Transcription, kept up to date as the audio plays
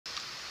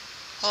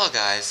Hello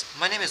guys,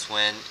 my name is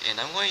Win, and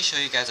I'm going to show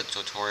you guys a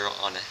tutorial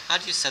on how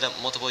do you set up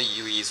multiple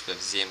UEs with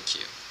ZMQ.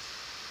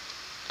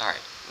 Alright,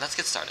 let's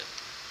get started.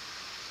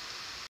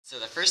 So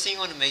the first thing you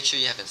want to make sure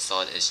you have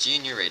installed is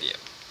GNU Radio.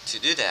 To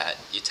do that,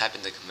 you type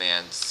in the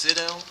command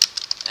sudo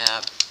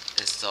apt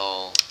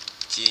install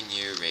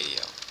GNU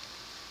Radio.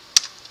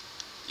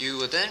 You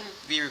will then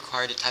be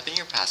required to type in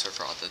your password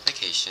for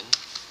authentication,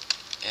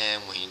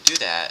 and when you do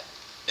that,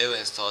 it will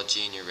install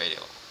GNU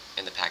Radio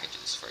in the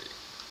packages for you.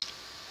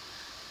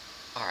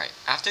 Alright,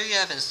 after you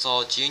have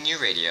installed GNU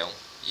Radio,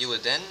 you will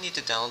then need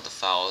to download the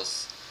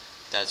files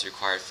that is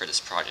required for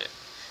this project.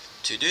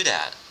 To do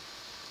that,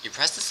 you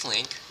press this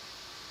link,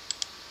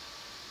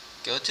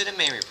 go to the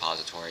main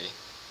repository,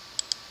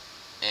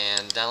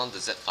 and download the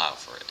zip file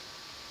for it.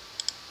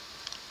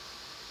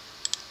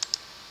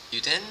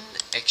 You then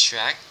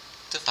extract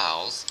the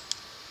files,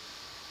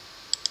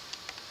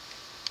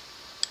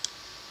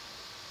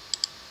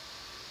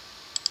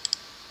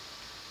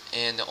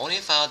 and the only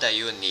file that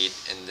you will need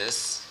in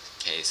this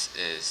case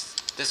is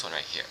this one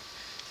right here.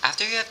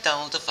 After you have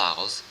downloaded the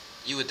files,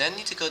 you would then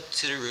need to go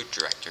to the root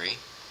directory,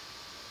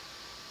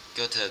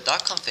 go to the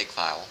 .config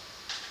file,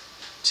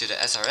 to the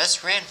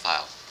srsRAN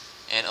file,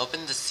 and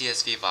open the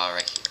CSV file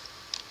right here.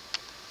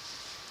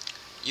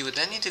 You would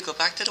then need to go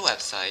back to the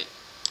website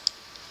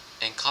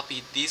and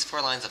copy these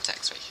 4 lines of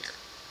text right here.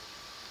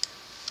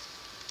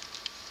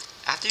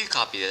 After you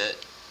copied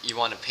it, you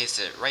want to paste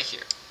it right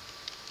here.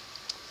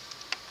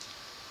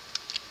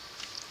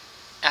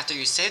 After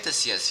you save the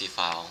CSV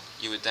file,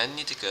 you would then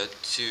need to go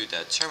to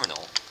the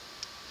terminal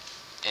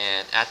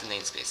and add the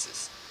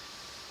namespaces.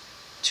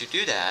 To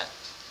do that,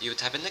 you would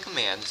type in the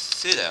command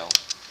sudo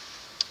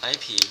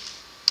ip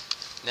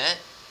net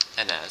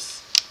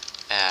ns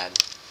add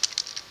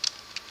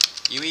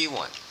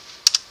ue1.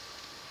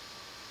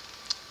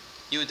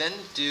 You would then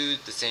do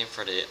the same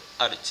for the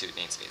other 2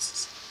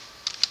 namespaces.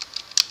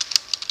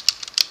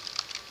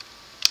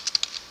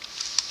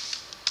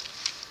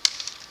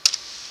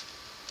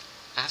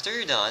 After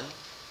you're done,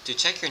 to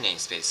check your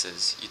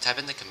namespaces, you type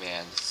in the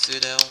command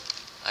sudo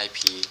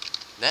ip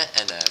net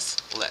ns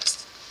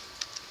list,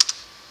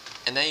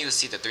 and then you'll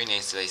see the 3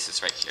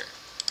 namespaces right here.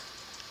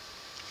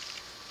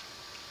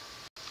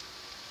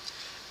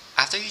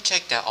 After you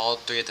check that all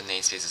 3 of the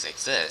namespaces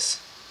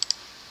exist,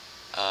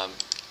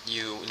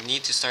 you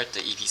need to start the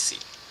EPC.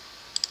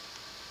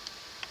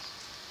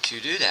 To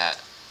do that,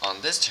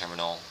 on this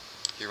terminal,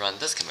 you run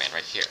this command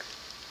right here.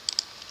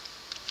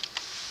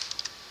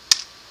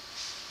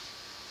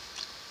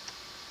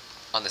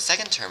 On the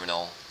second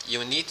terminal, you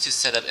will need to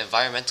set up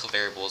environmental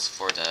variables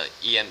for the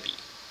ENV.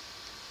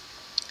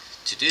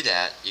 To do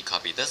that, you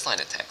copy this line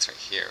of text right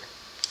here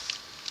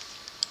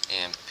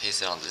and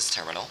paste it on this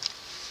terminal.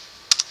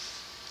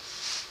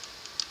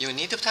 You will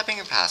need to type in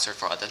your password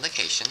for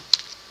authentication,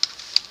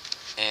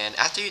 and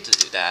after you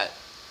do that,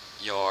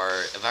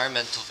 your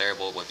environmental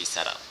variable will be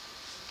set up.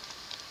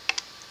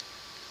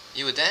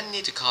 You would then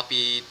need to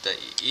copy the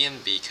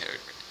ENV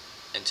code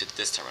into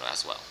this terminal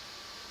as well.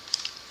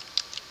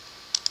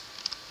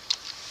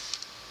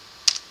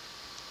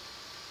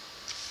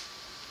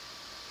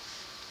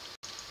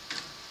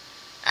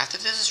 After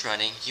this is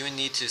running, you will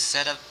need to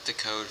set up the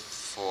code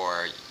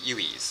for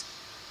UEs.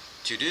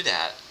 To do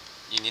that,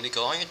 you need to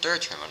go on your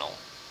third terminal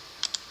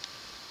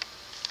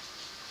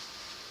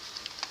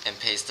and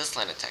paste this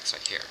line of text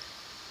right here.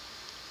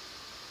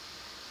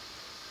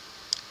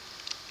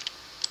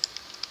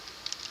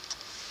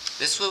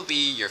 This will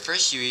be your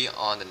first UE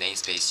on the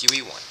namespace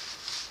UE1,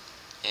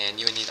 and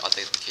you will need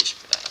authentication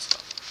for that as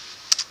well.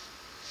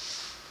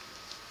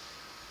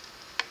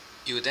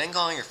 You would then go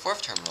on your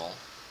fourth terminal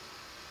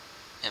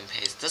and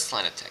paste this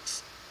line of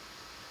text.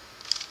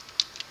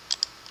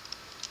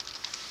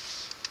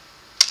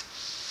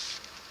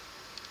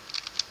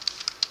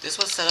 This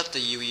will set up the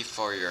UE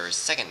for your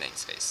second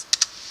namespace,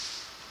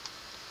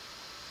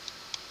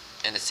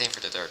 and the same for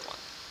the third one.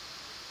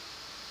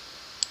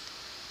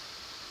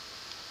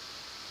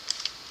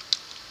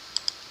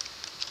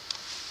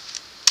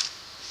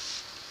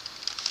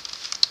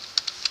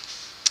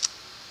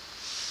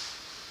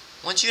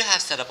 Once you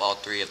have set up all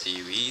 3 of the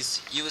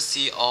UEs, you will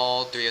see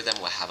all 3 of them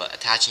will have an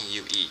attaching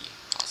UE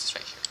process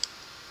right here.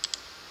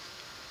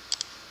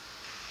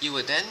 You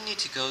will then need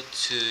to go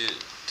to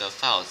the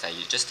files that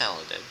you just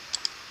downloaded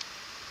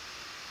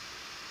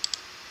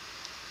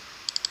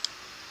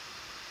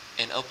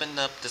and open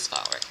up this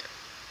file right here.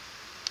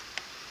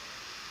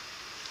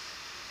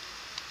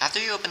 After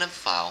you open up the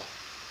file,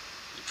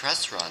 you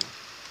press run,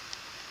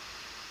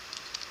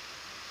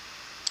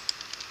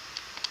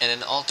 and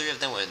then all 3 of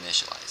them will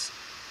initialize.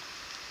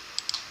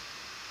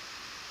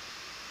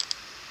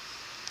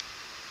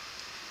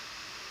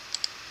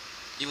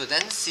 You will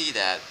then see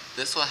that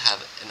this will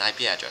have an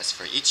IP address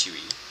for each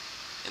UE.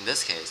 In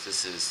this case,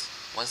 this is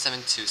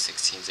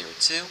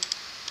 172.16.02.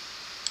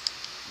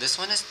 This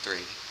one is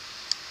 3,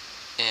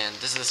 and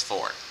this is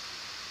 4.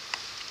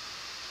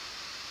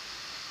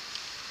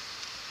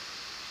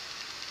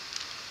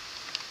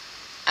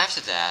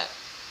 After that,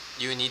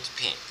 you will need to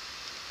ping.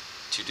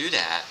 To do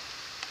that,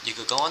 you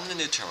could go on the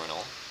new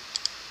terminal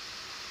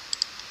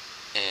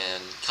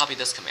and copy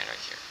this command right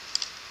here.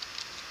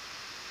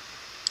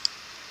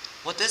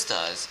 What this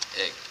does,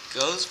 it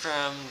goes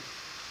from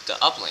the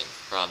uplink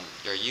from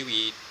your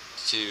UE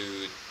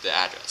to the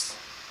address,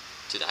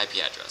 to the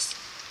IP address.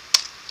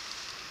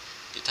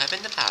 You type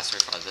in the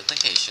password for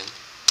authentication,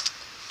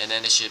 and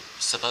then it should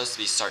supposed to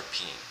be start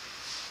pinging.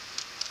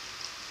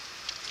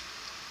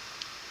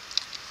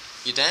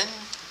 You then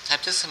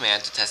type this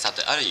command to test out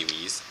the other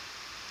UEs,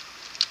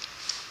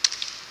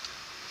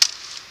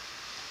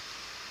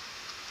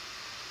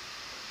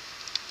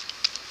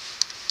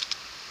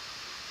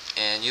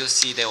 and you'll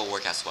see they will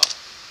work as well.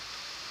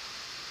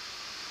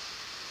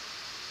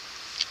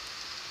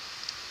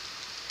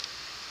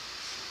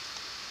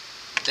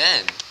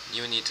 Then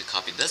you will need to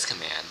copy this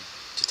command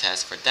to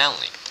test for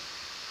downlink,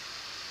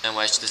 in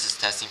which this is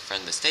testing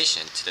from the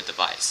station to the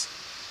device.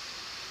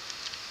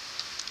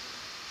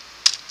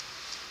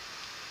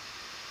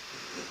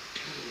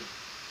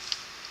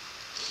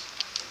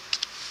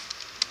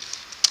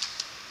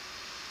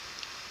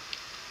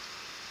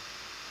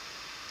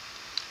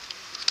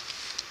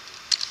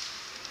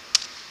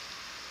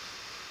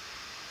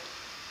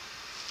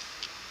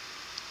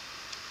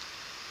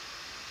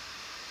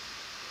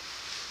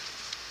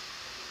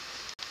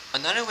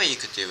 Another way you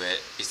could do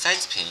it,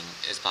 besides ping,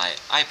 is by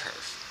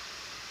iperf.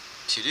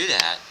 To do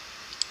that,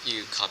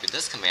 you copy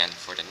this command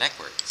for the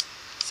network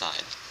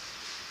side,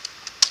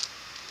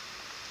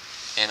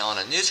 and on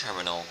a new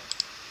terminal,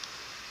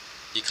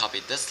 you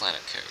copy this line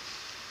of code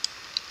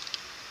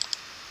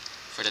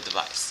for the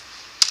device.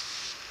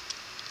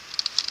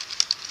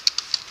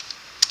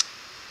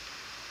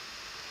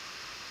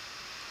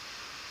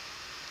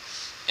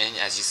 And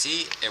as you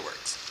see, it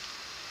works.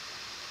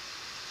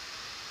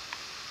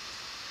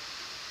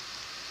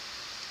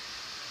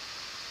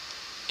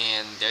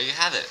 And there you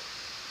have it.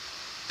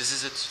 This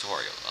is a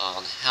tutorial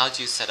on how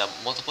to set up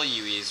multiple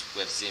UEs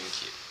with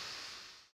ZMQ.